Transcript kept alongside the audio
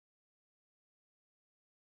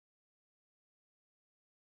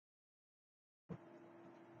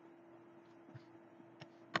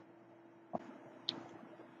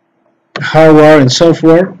hardware and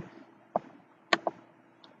software,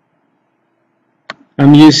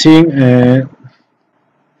 I'm using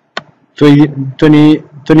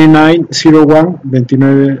 2901,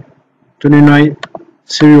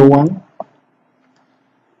 2901,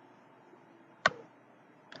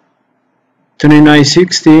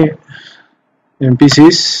 2960 and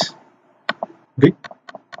PCs. Okay.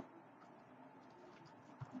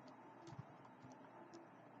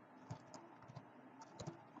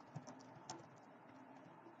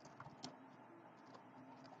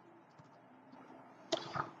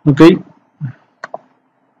 Okay.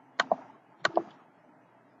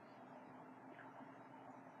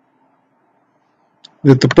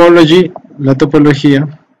 La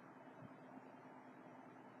topología.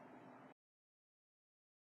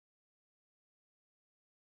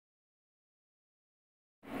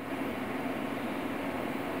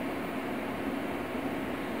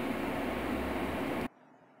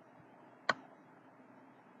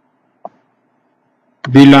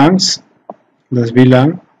 VLANs, las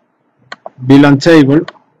VLAN table,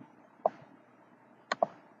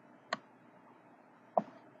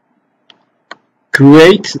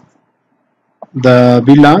 create the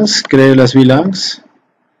VLANs, cree las VLANs,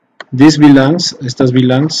 these VLANs, estas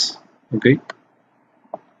VLANs, okay,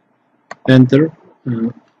 enter,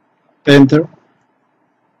 enter,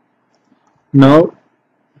 now,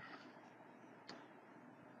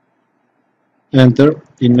 enter,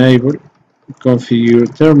 enable, configure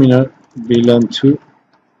terminal, VLAN 2,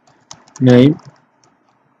 name,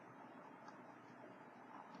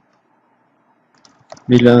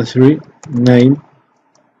 VLAN 3, name,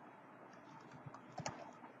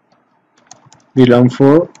 VLAN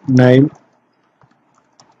 4, name,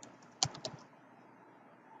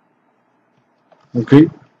 okay.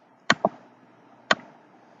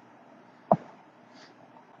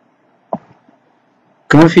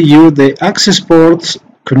 Configure the access ports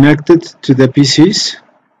connected to the PCs.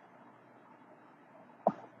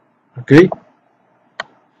 Okay.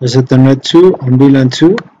 Ethernet 2 on VLAN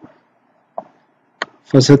 2.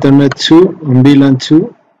 Ethernet 2 on VLAN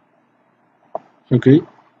 2. Okay.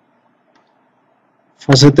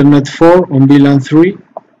 Ethernet 4 on VLAN 3.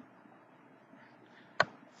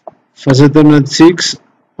 Ethernet 6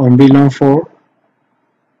 on VLAN 4.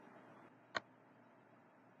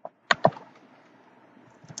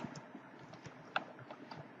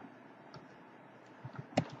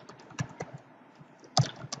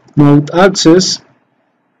 Mode access,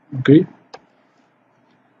 okay,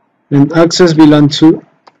 and access VLAN 2.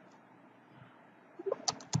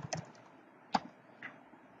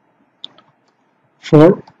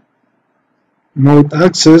 For mode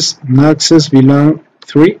access and access VLAN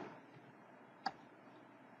 3,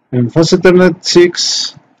 and Ethernet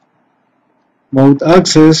 6 mode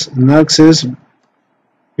access and access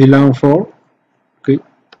VLAN 4. Okay.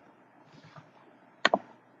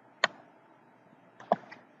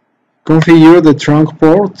 Configure the trunk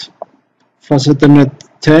port, Ethernet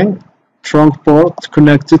 10 trunk port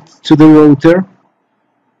connected to the router.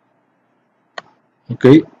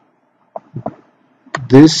 Okay.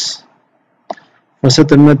 This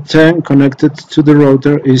Ethernet 10 connected to the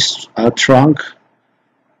router is a trunk.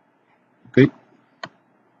 Okay.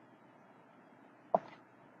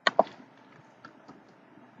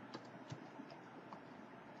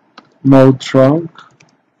 Mode trunk.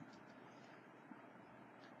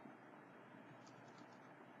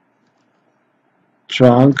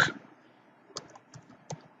 Trunk.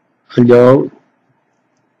 Allow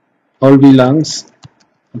all VLANs.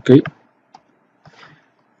 Okay.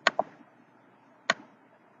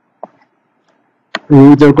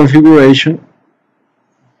 Router configuration.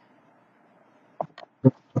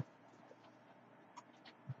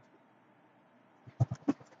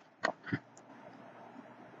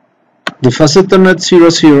 The Ethernet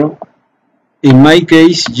 00, in my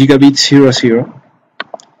case gigabit 00,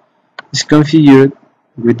 is configured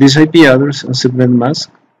with this IP address and segment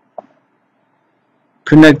mask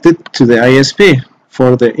connected to the ISP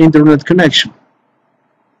for the internet connection.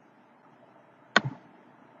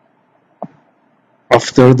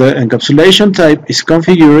 After the encapsulation type is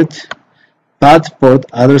configured, path port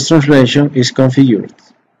address translation is configured,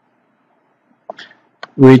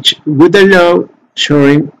 which would allow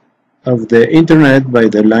sharing of the internet by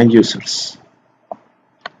the LAN users.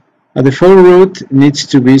 A default route needs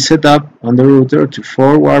to be set up on the router to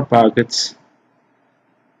forward packets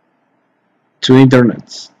to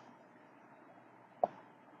internet.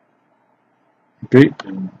 Okay.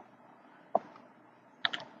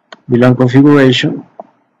 VLAN configuration.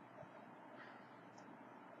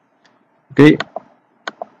 Okay.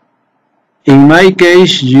 In my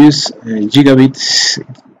case, use gigabit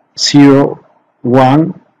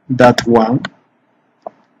 0.1.1.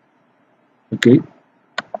 Okay.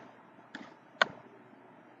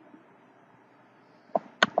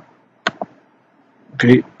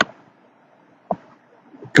 Okay.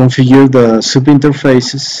 Configure the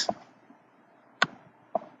subinterfaces.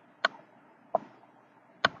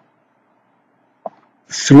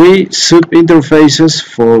 Three subinterfaces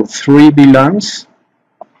for 3 VLANs.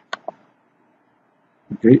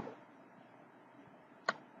 Okay.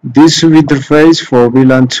 This subinterface for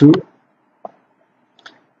VLAN 2.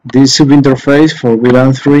 This subinterface for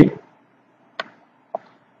VLAN 3.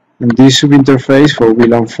 And this subinterface for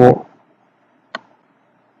VLAN 4.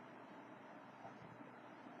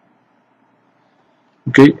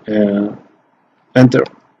 Okay, enter.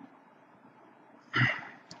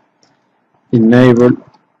 Enable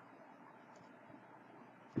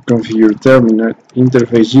configure terminal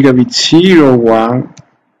interface gigabit 01,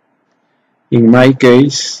 in my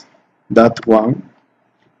case .1,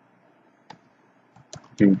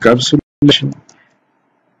 encapsulation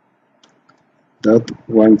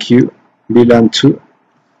 .1q VLAN 2.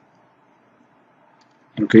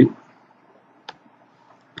 Okay,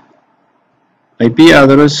 IP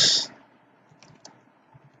address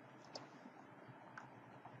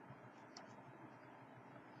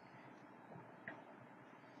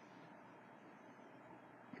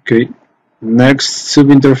okay, next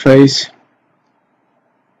subinterface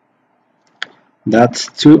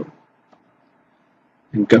 .2,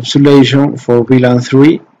 encapsulation for VLAN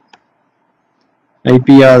 3, IP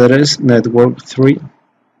address network 3,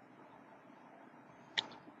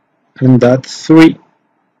 and .3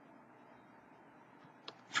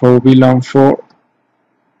 for VLAN 4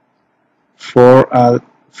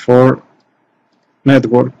 for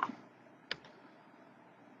network.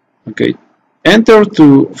 Okay, enter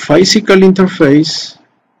to physical interface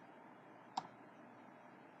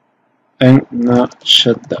and now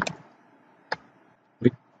shut down.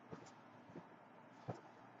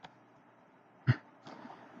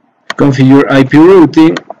 Configure IP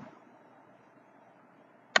routing.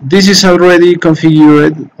 This is already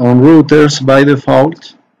configured on routers by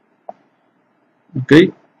default.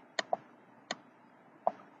 Okay.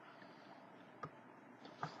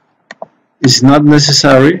 It's not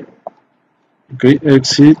necessary. Okay,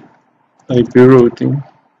 exit IP routing.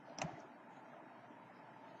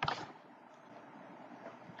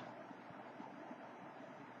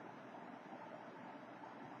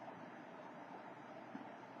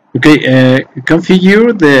 Okay,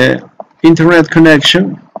 configure the internet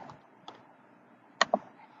connection.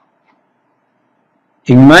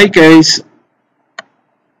 In my case,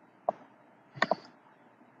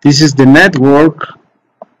 this is the network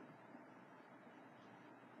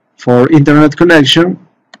for internet connection.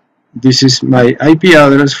 This is my IP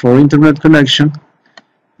address for internet connection,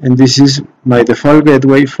 and this is my default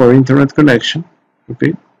gateway for internet connection.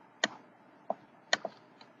 Okay.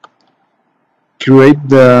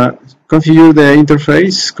 Configure the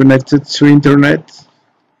interface connected to internet.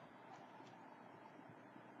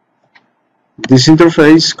 This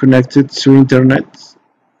interface connected to internet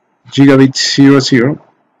gigabit 00.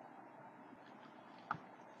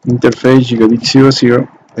 Interface gigabit 00.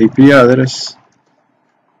 IP address.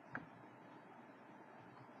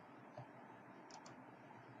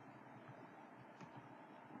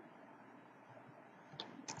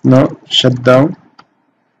 No, shut down.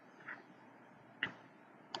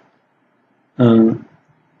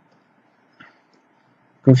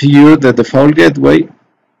 Configure the default gateway.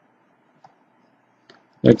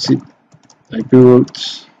 Exit IP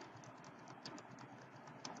routes.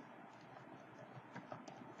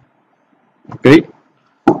 Okay.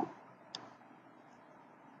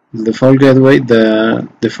 The default gateway, the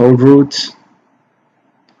default route.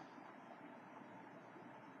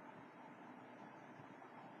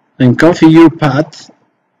 And configure path.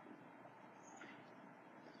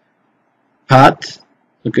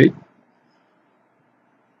 Okay.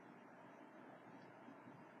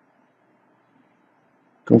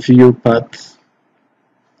 Configure path.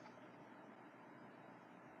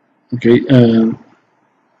 Okay.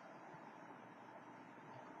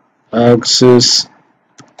 Access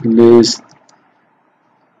list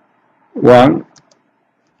 1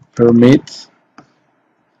 permit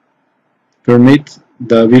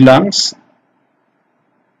the VLANs,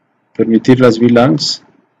 permitir las VLANs,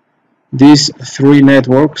 these 3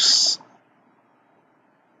 networks,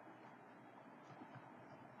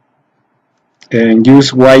 and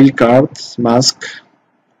use wildcard mask.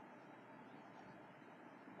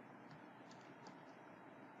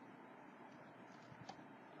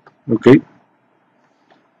 Okay.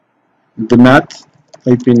 The NAT,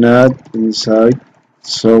 IP NAT inside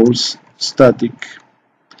source static,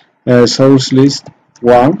 source list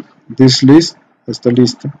 1, this list, esta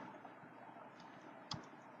lista.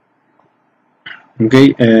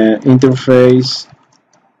 Okay, interface,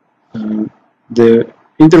 the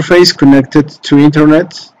interface connected to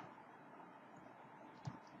internet,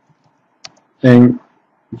 and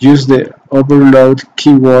use the overload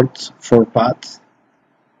keyword for path.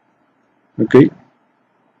 Okay,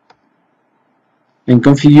 and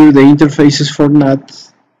configure the interfaces for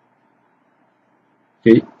NAT.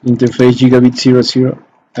 Okay, interface gigabit 00,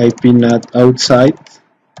 IP NAT outside.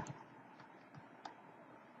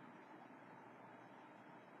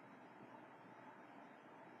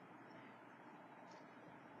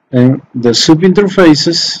 And the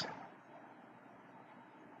subinterfaces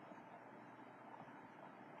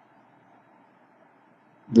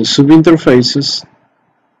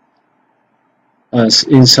as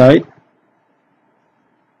inside.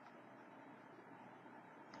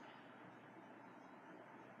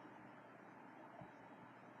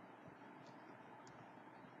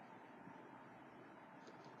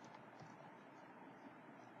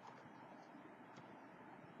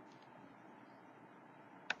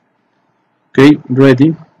 Okay,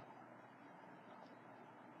 ready.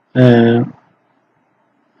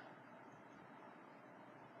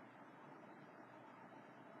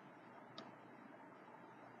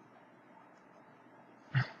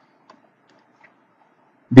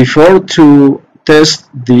 Before to test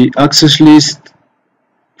the access list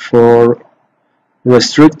for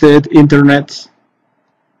restricted internet,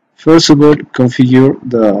 first of all configure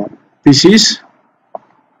the PCs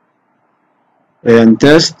and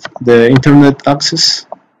test the internet access.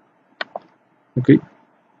 Okay.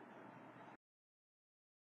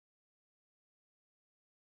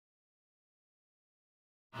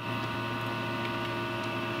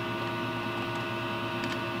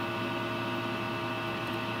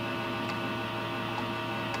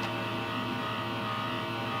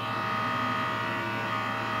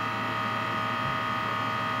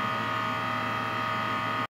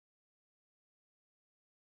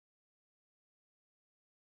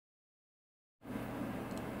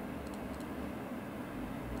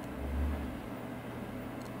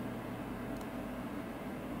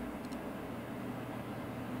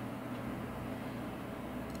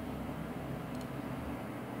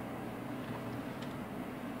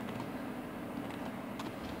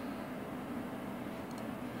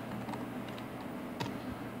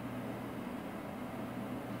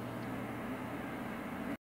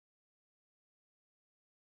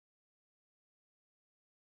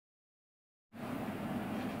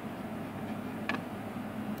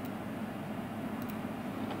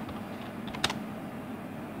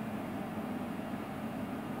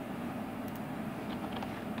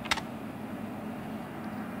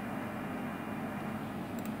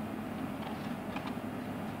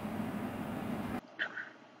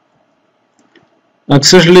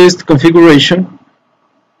 Access list configuration.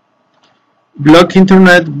 Block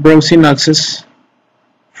internet browsing access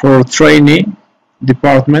for trainee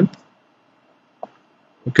department.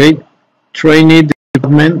 Okay, trainee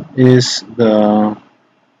department is the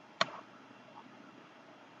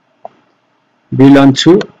VLAN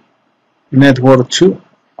 2, network 2.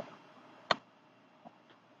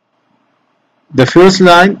 The first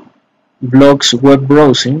line blocks web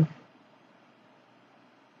browsing.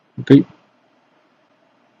 Okay,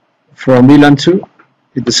 from VLAN 2.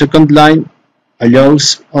 The second line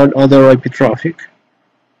allows all other IP traffic.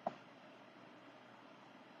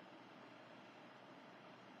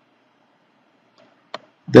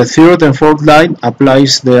 The third and fourth line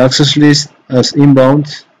applies the access list as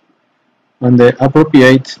inbound on the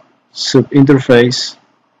appropriate subinterface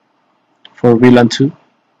for VLAN 2.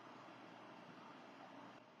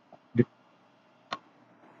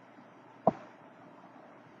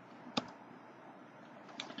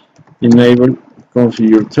 Enable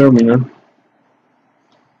configure terminal.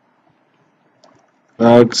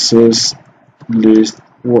 Access list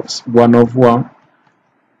was 1 of 1.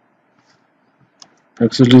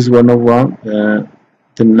 Access list 1 of 1.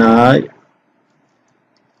 Deny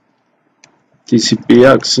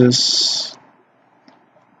TCP access,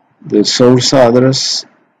 the source address,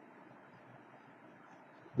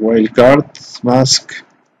 wildcard mask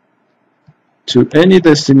to any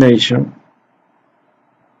destination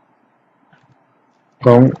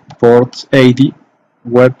on port 80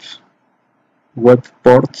 web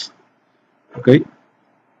port. Okay,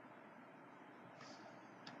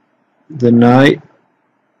 deny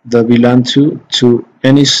the VLAN 2 to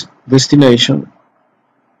any destination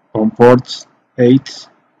on port 80.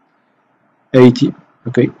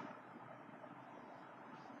 Okay,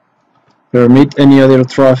 permit any other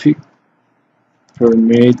traffic,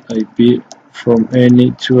 permit IP from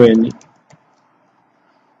any to any,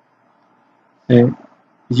 and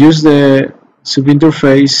use the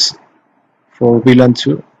subinterface for VLAN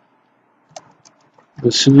 2. The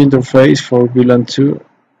subinterface for VLAN 2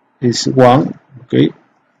 is 1, okay.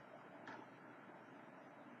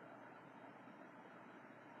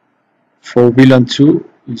 For VLAN 2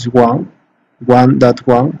 is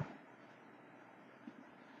 1.1.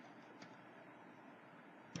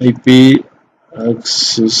 IP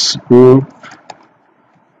access group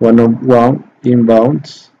 101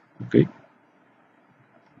 inbound, okay.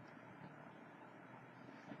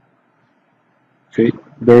 Okay,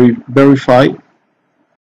 verify.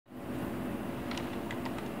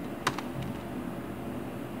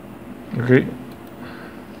 Okay.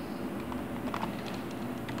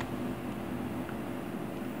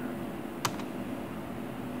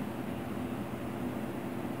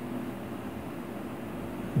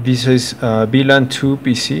 This is VLAN 2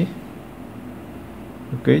 PC.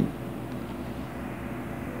 Okay.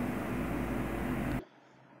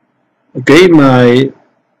 Okay, my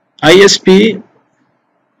ISP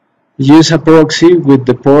use a proxy with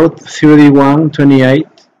the port 3128.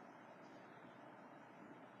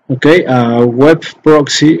 Okay, a web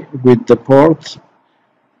proxy with the port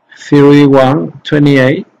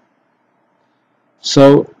 3128.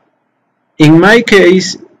 So in my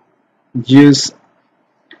case, use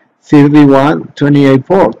 3128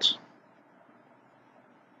 port.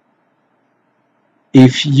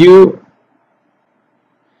 If you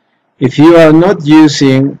are not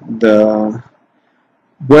using the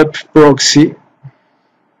web proxy,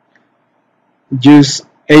 use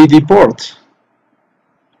 80 port.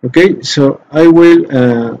 Okay, so I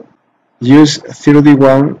will use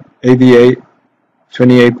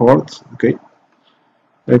 3128 port. Okay,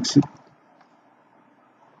 exit.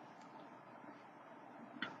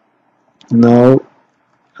 Now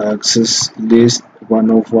access list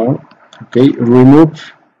 101. Okay,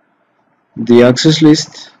 remove the access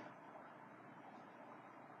list.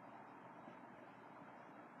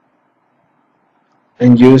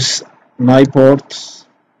 And use my ports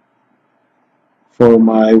for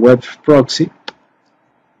my web proxy.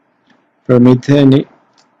 Permit any.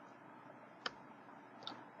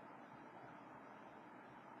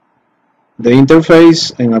 The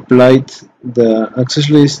interface and applied the access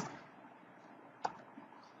list.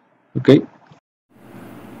 Okay.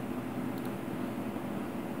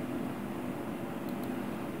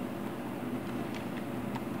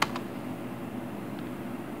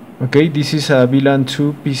 Okay, this is a VLAN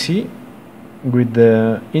 2 PC with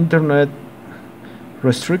the internet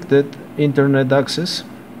restricted internet access.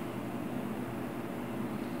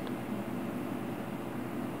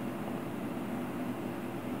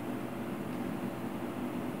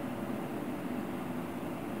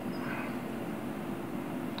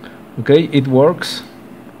 Okay, it works.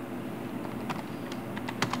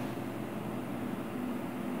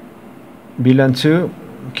 VLAN 2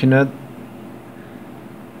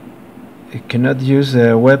 cannot use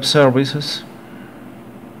web services.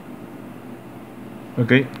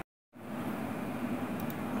 Okay.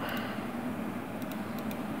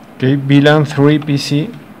 Okay, VLAN 3 PC.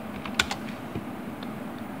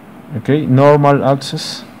 Okay, normal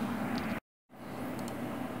access.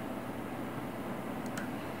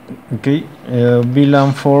 Okay,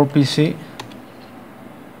 VLAN 4 PC.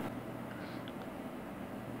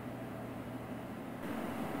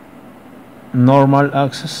 Normal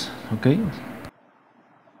access. Okay.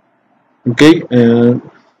 Okay,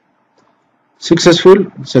 successful,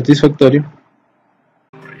 satisfactorio.